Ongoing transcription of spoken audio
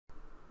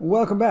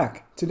Welcome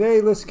back.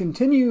 Today let's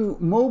continue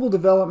mobile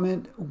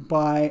development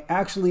by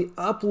actually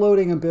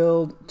uploading a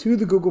build to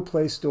the Google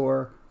Play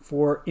Store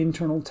for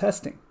internal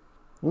testing.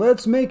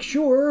 Let's make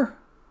sure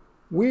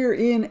we're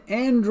in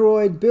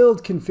Android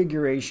build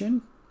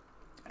configuration.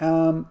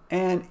 And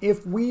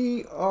if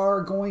we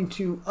are going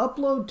to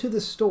upload to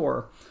the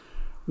store,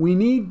 we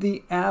need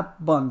the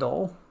app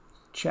bundle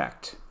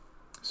checked.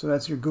 So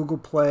that's your Google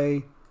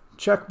Play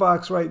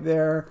checkbox right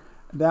there.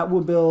 That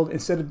will build,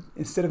 instead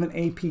of an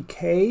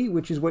APK,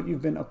 which is what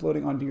you've been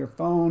uploading onto your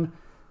phone,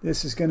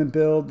 this is going to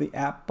build the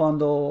app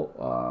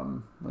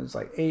bundle, it's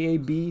like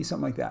AAB,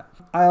 something like that.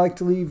 I like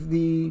to leave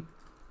the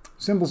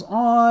symbols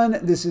on.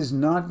 This is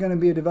not going to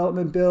be a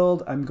development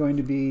build. I'm going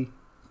to be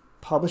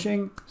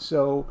publishing,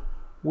 so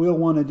we'll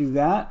want to do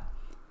that.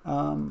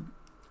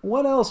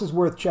 What else is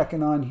worth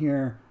checking on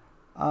here?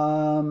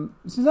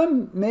 Since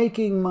I'm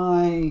making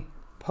my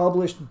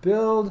published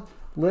build,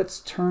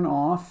 let's turn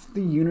off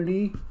the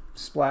Unity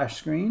splash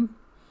screen,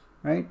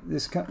 right?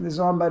 This is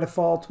on by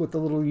default with the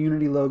little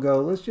Unity logo.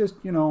 Let's just,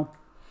 we'll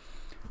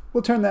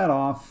turn that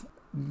off.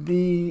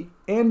 The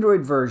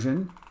Android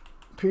version,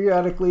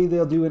 periodically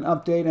they'll do an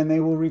update and they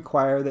will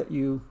require that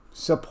you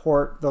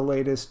support the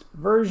latest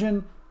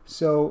version.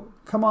 So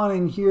come on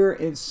in here.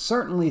 It's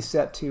certainly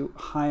set to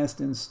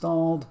highest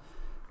installed.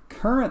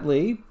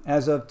 Currently,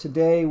 as of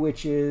today,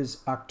 which is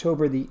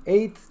October the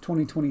 8th,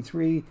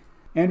 2023,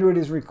 Android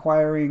is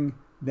requiring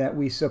that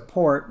we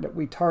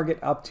target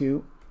up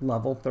to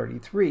level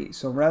 33.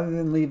 So rather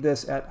than leave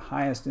this at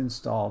highest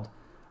installed,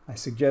 I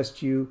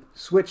suggest you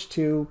switch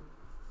to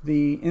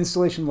the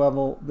installation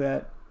level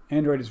that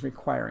Android is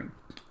requiring.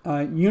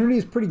 Unity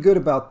is pretty good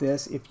about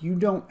this. If you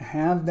don't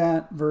have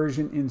that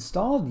version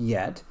installed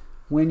yet,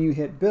 when you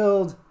hit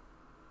build,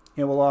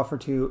 it will offer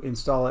to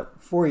install it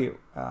for you.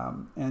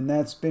 And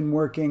that's been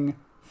working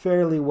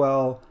fairly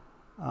well,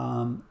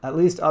 at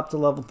least up to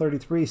level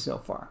 33 so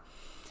far.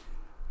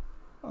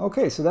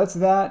 Okay, so that's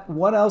that.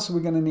 What else are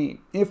we going to need?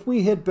 If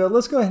we hit build,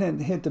 let's go ahead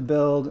and hit the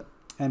build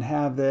and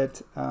have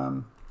it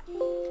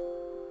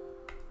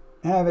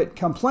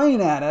complain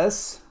at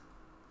us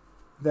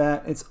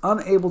that it's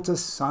unable to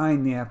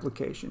sign the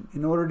application.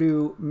 In order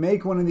to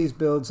make one of these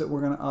builds that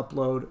we're going to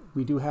upload,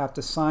 we do have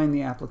to sign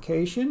the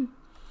application.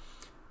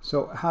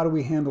 So how do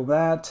we handle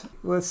that?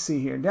 Let's see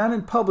here. Down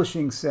in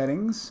publishing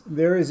settings,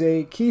 there is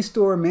a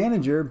Keystore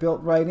manager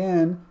built right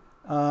in.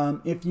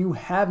 If you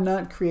have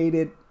not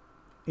created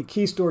a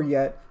Keystore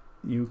yet,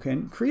 you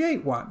can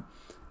create one.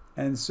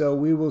 And so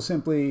we will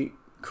simply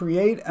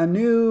create a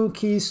new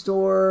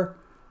Keystore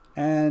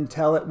and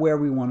tell it where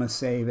we want to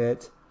save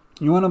it.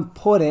 You want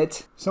to put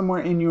it somewhere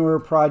in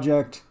your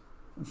project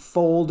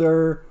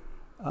folder.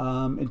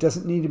 It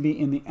doesn't need to be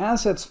in the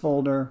assets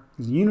folder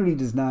because Unity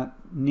does not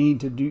need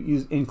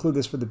to include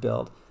this for the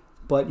build,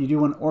 but you do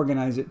want to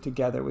organize it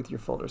together with your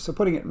folder. So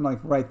putting it like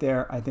right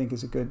there, I think,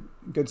 is a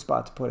good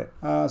spot to put it.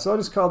 So I'll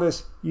just call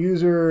this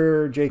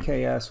user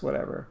JKS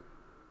whatever.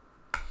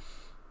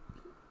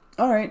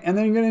 All right, and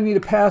then you're going to need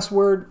a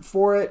password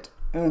for it,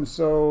 and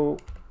so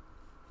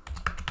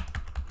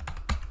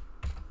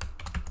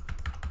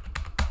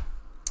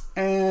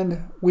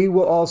we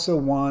will also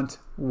want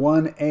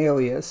one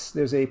alias.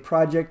 There's a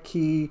project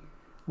key.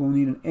 We'll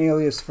need an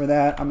alias for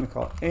that. I'm going to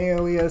call it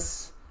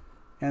alias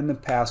and the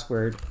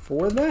password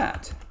for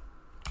that.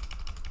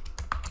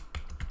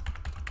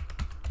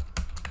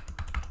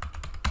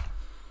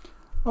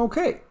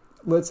 Okay,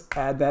 let's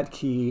add that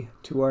key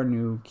to our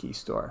new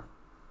Keystore.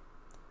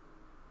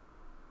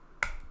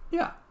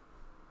 Yeah.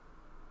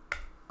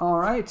 All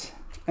right.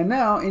 And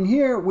now in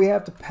here, we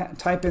have to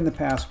type in the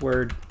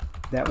password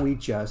that we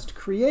just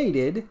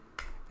created.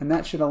 And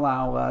that should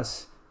allow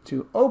us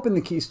to open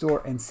the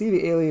Keystore and see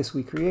the alias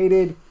we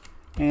created.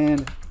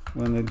 And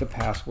we'll need the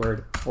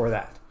password for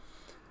that.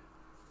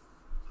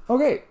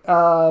 Okay,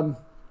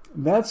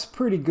 that's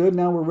pretty good.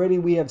 Now we're ready.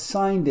 We have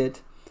signed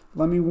it.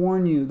 Let me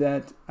warn you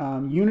that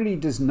Unity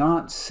does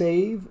not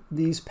save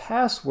these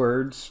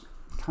passwords,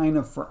 kind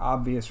of for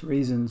obvious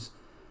reasons.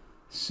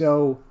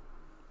 So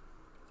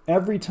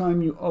every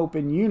time you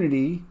open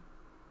Unity,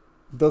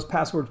 those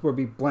passwords will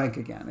be blank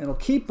again. It'll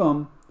keep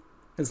them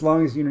as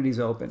long as Unity's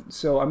open.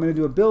 So I'm going to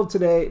do a build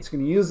today. It's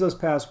going to use those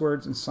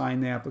passwords and sign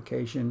the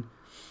application.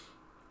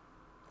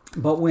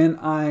 But when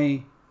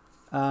I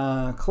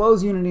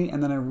close Unity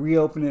and then I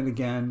reopen it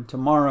again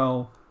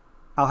tomorrow,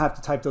 I'll have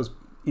to type those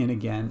in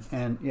again.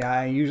 And yeah,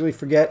 I usually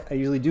forget. I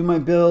usually do my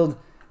build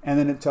and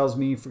then it tells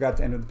me you forgot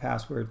to enter the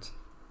passwords.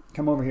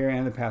 Come over here and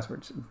enter the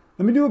passwords.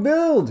 Let me do a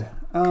build.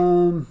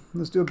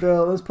 Let's do a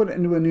build. Let's put it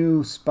into a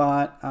new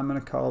spot. I'm going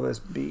to call this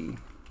B.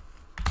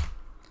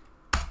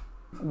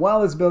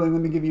 While it's building,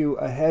 let me give you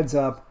a heads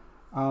up.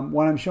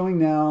 What I'm showing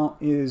now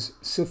is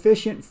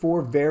sufficient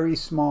for very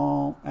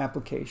small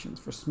applications,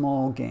 for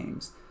small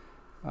games.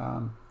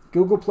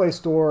 Google Play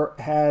Store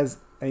has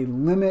a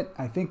limit.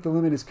 I think the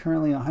limit is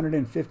currently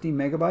 150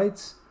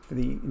 megabytes for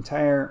the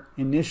entire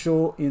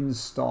initial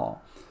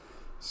install.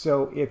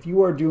 So if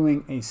you are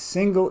doing a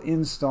single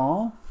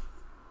install,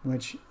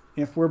 which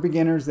if we're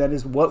beginners, that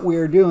is what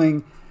we're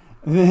doing,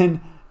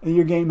 then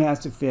your game has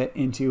to fit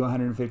into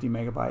 150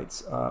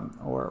 megabytes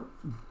or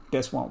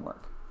this won't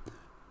work.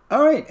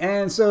 All right,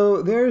 and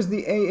so there's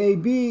the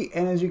AAB,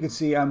 and as you can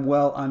see, I'm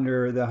well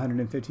under the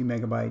 150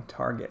 megabyte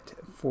target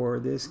for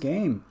this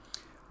game.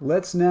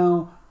 Let's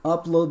now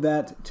upload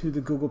that to the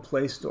Google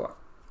Play Store.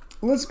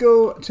 Let's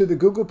go to the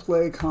Google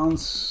Play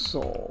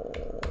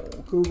console.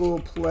 Google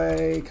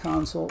Play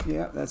console,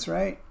 yeah, that's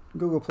right,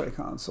 Google Play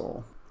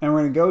console. And we're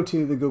going to go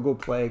to the Google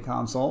Play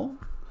console.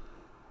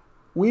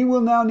 We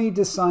will now need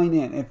to sign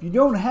in. If you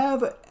don't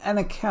have an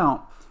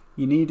account,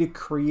 you need to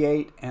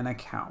create an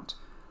account.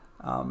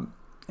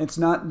 It's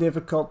not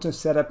difficult to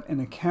set up an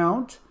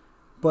account,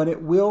 but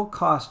it will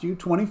cost you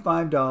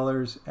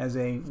 $25 as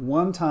a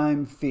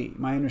one-time fee.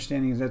 My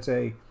understanding is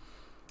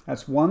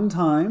that's one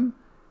time.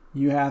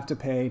 You have to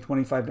pay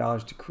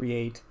 $25 to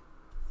create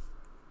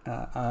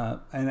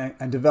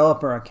a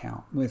developer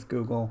account with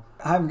Google.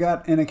 I've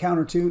got an account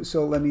or two,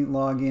 so let me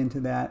log into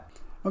that.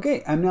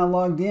 Okay, I'm now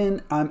logged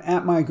in. I'm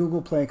at my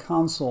Google Play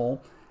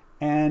console,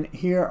 and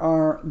here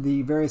are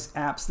the various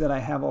apps that I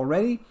have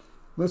already.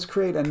 Let's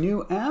create a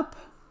new app,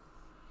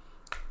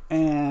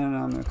 and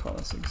I'm going to call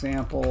this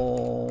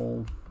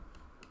example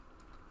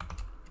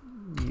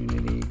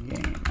Unity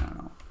game. I don't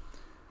know.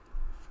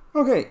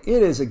 Okay,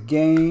 it is a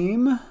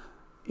game.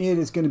 It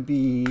is going to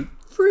be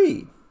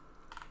free.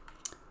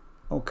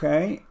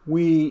 Okay,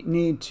 we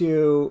need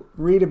to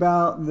read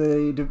about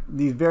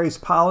these various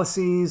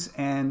policies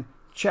and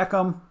check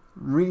them.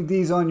 Read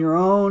these on your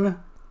own.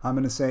 I'm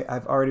going to say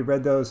I've already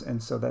read those,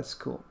 and so that's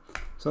cool.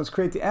 So let's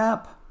create the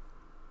app.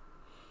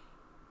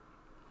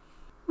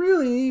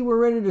 Really, we're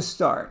ready to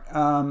start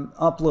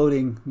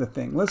uploading the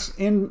thing.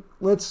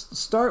 Let's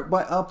start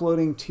by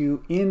uploading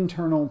to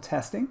internal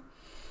testing.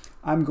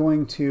 I'm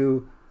going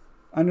to,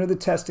 under the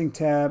testing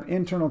tab,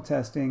 internal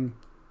testing,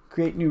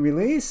 create new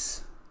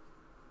release.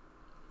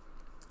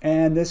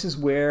 And this is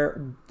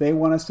where they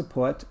want us to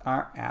put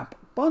our app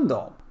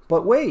bundle.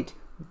 But wait,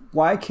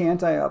 why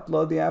can't I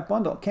upload the app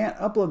bundle? Can't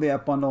upload the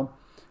app bundle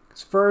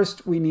because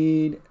first we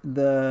need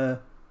the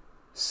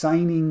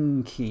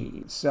signing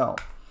key. So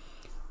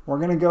we're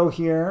going to go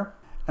here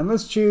and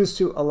let's choose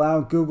to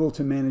allow Google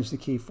to manage the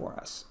key for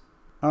us.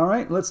 All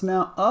right, let's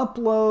now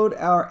upload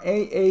our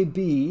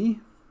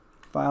AAB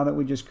file that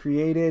we just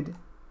created.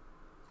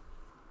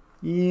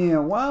 Yeah,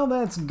 while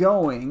that's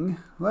going,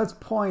 let's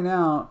point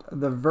out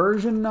the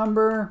version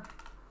number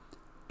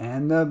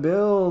and the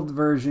build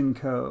version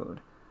code.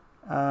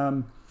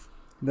 The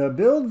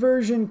build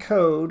version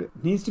code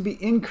needs to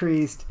be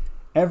increased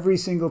every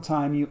single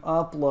time you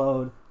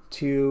upload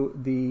to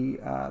the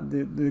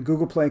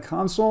Google Play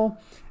console.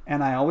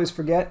 And I always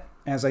forget,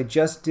 as I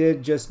just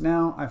did just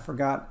now, I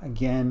forgot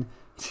again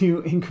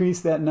to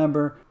increase that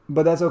number.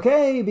 But that's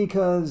okay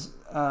because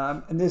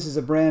and this is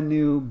a brand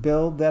new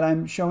build that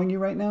I'm showing you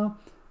right now,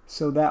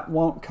 so that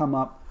won't come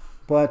up.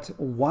 But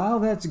while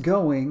that's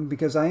going,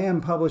 because I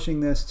am publishing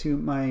this to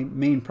my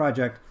main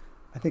project,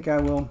 I think I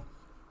will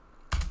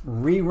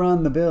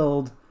rerun the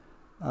build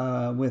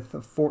with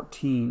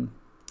 14.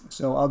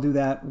 So I'll do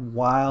that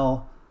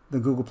while the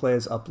Google Play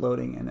is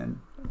uploading, and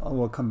then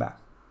we'll come back.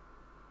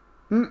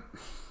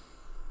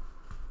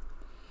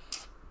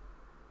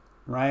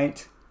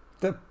 Right,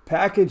 the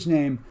package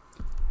name.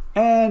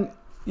 And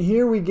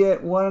here we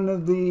get one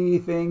of the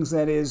things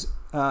that is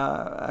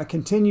a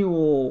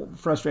continual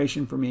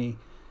frustration for me.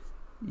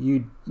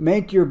 You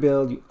make your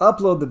build, you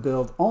upload the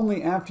build.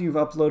 Only after you've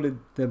uploaded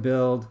the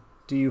build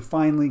do you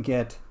finally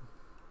get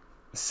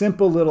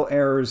simple little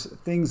errors,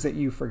 things that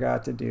you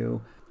forgot to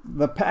do.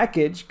 The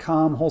package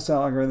COM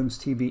Wholesale Algorithms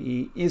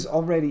TBE is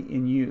already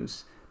in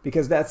use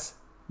because that's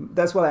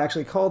what I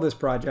actually call this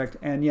project.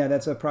 And yeah,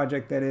 that's a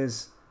project that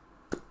is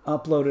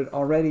uploaded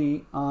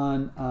already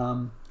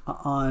on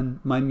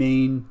my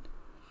main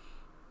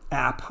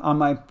app, on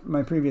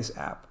my previous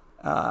app.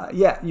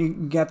 Yeah,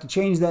 you have to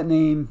change that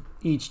name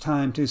each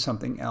time to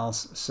something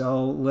else.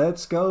 So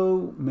let's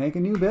go make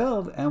a new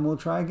build and we'll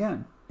try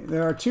again.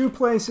 There are two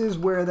places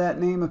where that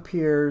name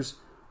appears.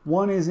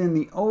 One is in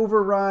the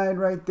override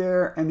right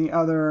there, and the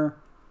other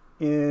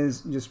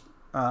is just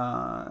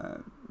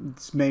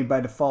it's made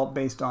by default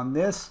based on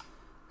this.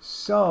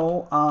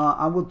 So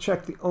I will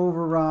check the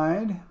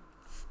override,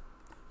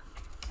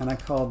 and I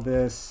called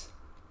this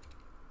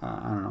I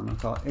don't know, I'm gonna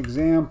call it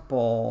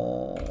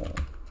example.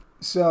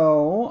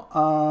 So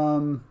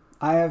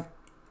I have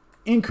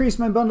increased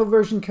my bundle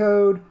version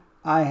code.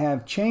 I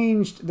have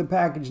changed the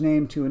package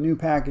name to a new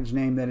package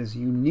name that is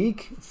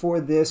unique for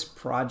this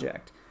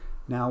project.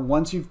 Now,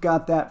 once you've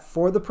got that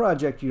for the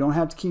project, you don't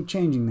have to keep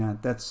changing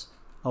that. That's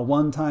a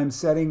one-time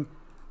setting.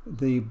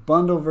 The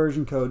bundle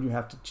version code you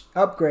have to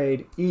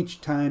upgrade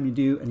each time you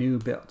do a new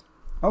build.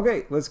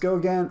 Okay, let's go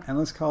again, and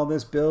let's call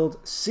this build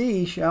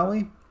C, shall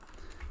we?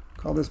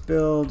 Call this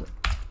build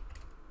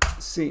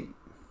C.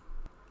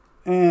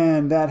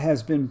 And that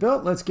has been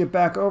built. Let's get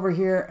back over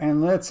here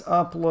and let's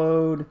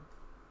upload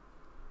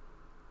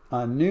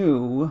a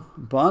new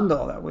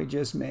bundle that we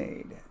just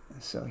made.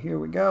 So here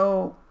we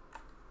go.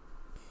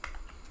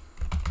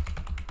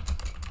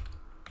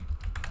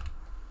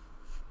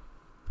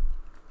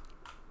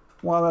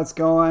 while that's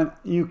going,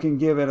 you can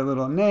give it a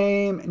little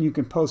name and you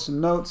can post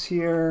some notes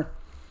here.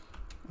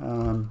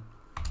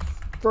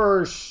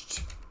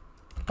 First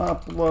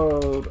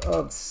upload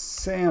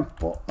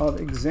of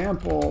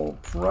example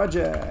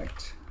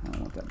project. I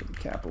don't want that to be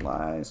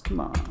capitalized. Come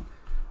on.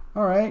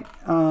 All right.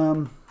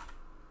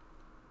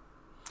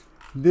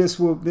 This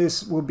will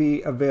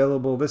be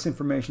available. This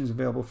information is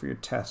available for your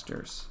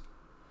testers.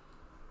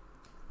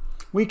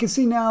 We can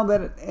see now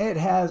that it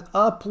has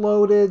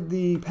uploaded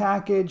the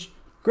package.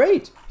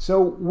 Great. So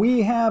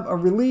we have a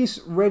release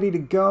ready to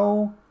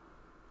go.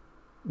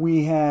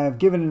 We have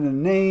given it a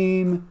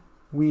name.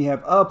 We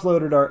have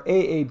uploaded our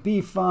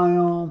AAB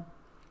file.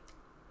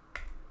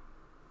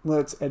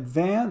 Let's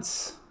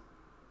advance.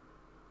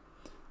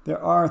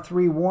 There are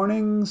 3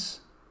 warnings.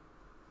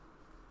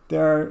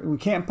 We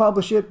can't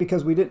publish it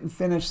because we didn't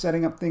finish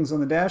setting up things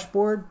on the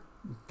dashboard.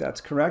 That's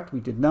correct,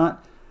 we did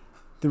not.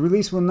 The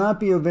release will not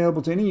be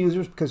available to any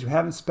users because you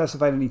haven't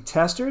specified any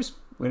testers.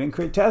 We didn't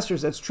create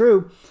testers, that's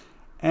true.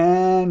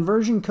 And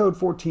version code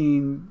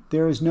 14,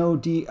 there is no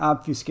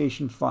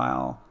deobfuscation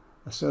file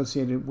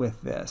associated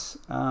with this.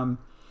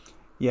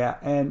 Yeah,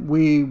 and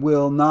we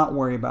will not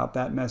worry about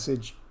that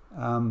message.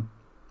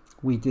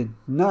 We did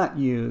not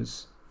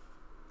use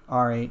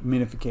R8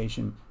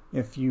 minification.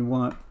 If you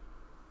want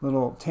a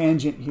little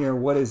tangent here,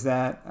 what is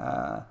that?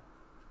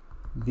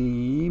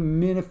 The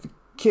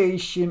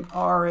minification,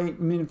 R8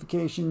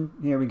 minification,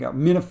 here we go,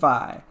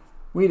 minify.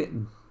 We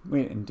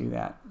didn't do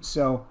that.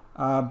 So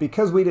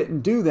because we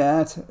didn't do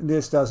that,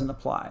 this doesn't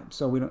apply.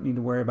 So we don't need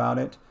to worry about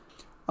it.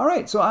 All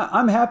right, so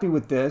I'm happy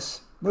with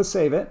this. Let's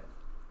save it.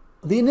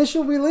 The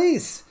initial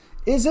release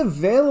is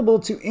available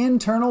to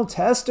internal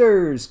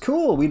testers.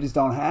 Cool, we just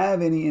don't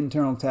have any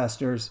internal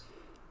testers.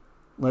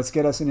 Let's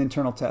get us an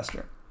internal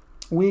tester.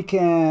 We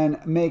can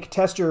make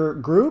tester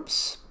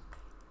groups,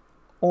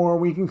 or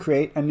we can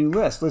create a new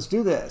list. Let's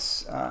do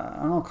this.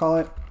 I'll call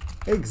it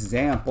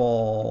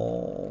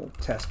example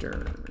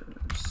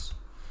testers.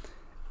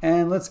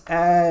 And let's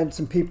add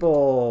some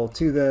people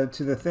to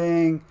the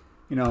thing.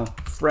 You know,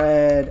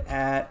 Fred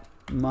at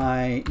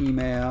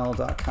myemail.com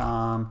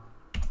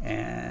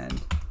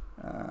and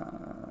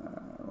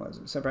what is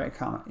it? Separate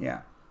comment,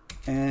 yeah.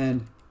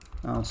 And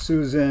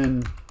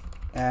Susan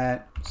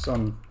at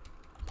some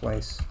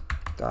place.tv.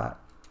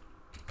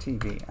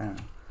 I don't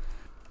know.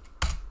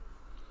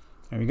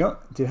 There we go.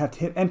 Did have to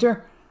hit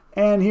enter.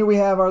 And here we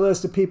have our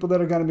list of people that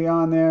are going to be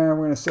on there.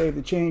 We're going to save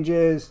the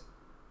changes.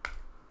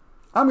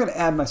 I'm going to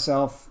add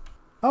myself.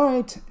 All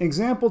right,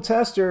 example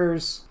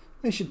testers.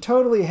 They should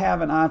totally have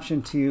an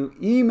option to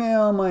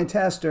email my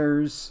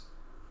testers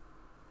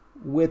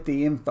with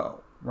the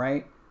info,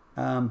 right?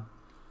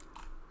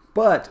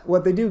 But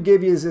what they do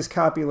give you is this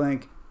copy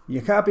link.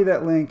 You copy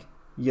that link,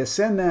 you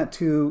send that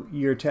to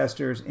your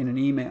testers in an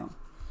email.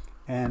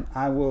 And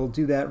I will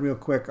do that real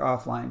quick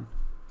offline.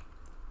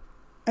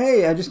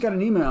 Hey, I just got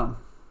an email.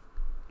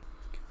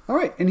 All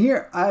right, and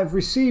here I've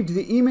received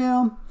the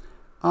email.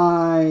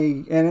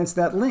 And it's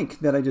that link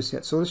that I just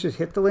hit. So let's just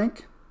hit the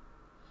link.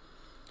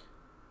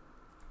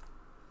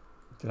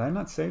 Did I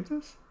not save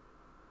this?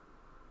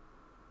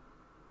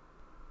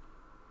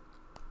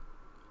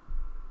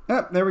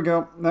 Yep, there we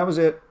go. That was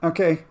it.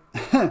 Okay.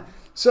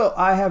 So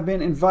I have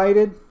been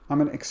invited. I'm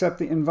going to accept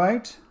the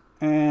invite.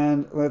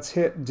 And let's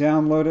hit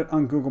download it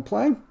on Google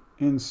Play.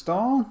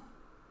 Install.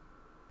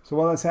 So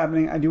while that's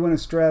happening, I do want to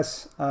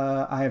stress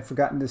I have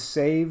forgotten to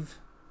save.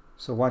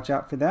 So watch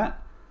out for that.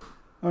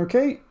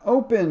 Okay,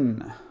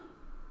 open.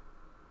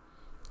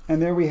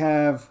 And there we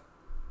have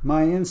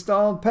my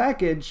installed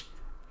package.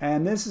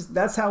 And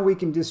that's how we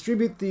can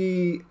distribute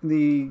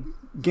the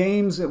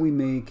games that we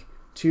make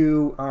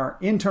to our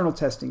internal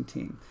testing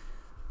team.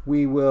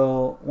 We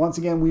will, once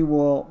again, we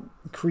will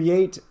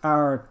create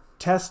our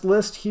test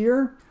list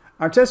here.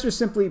 Our testers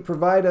simply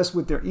provide us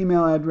with their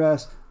email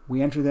address.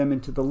 We enter them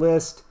into the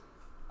list.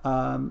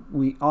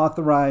 We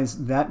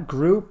authorize that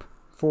group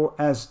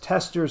as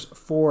testers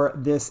for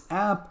this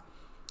app.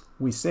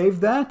 We save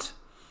that,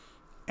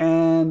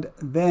 and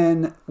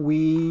then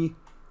we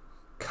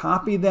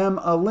copy them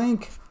a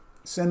link,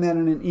 send that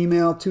in an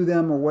email to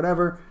them or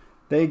whatever.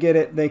 They get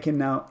it. They can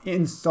now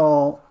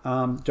install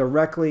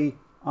directly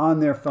on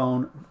their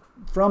phone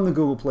from the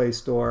Google Play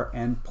Store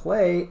and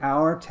play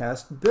our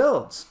test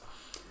builds.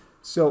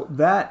 So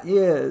that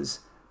is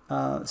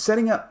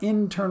setting up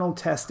internal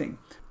testing.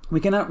 We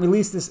cannot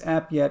release this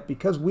app yet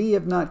because we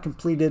have not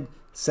completed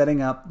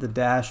setting up the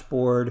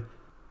dashboard.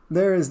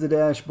 There is the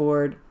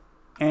dashboard,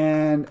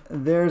 and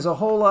there's a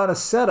whole lot of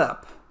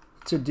setup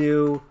to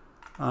do.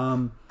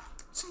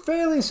 It's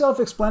fairly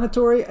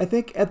self-explanatory, I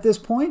think, at this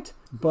point,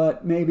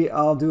 but maybe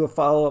I'll do a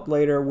follow-up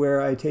later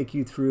where I take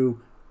you through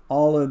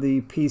all of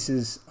the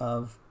pieces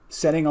of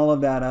setting all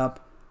of that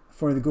up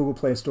for the Google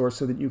Play Store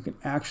so that you can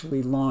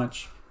actually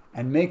launch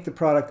and make the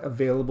product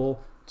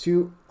available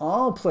to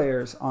all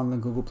players on the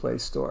Google Play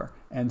Store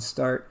and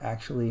start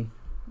actually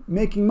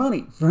making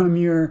money from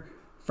your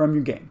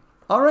game.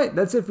 All right,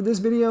 that's it for this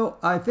video.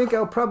 I think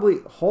I'll probably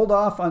hold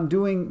off on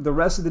doing the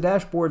rest of the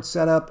dashboard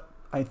setup.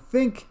 I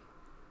think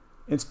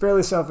it's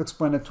fairly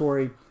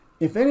self-explanatory.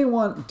 If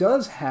anyone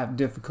does have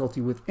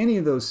difficulty with any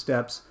of those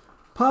steps,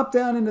 pop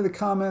down into the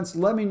comments,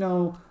 let me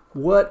know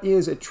what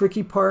is a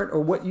tricky part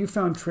or what you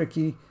found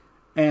tricky,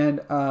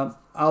 and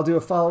I'll do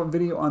a follow-up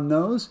video on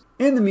those.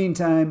 In the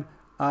meantime,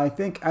 I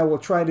think I will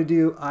try to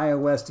do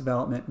iOS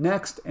development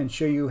next and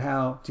show you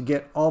how to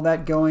get all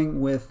that going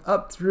with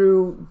up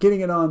through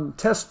getting it on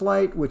test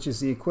flight, which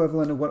is the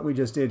equivalent of what we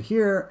just did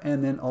here,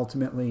 and then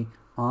ultimately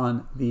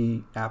on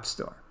the App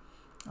Store.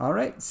 All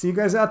right, see you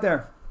guys out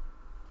there.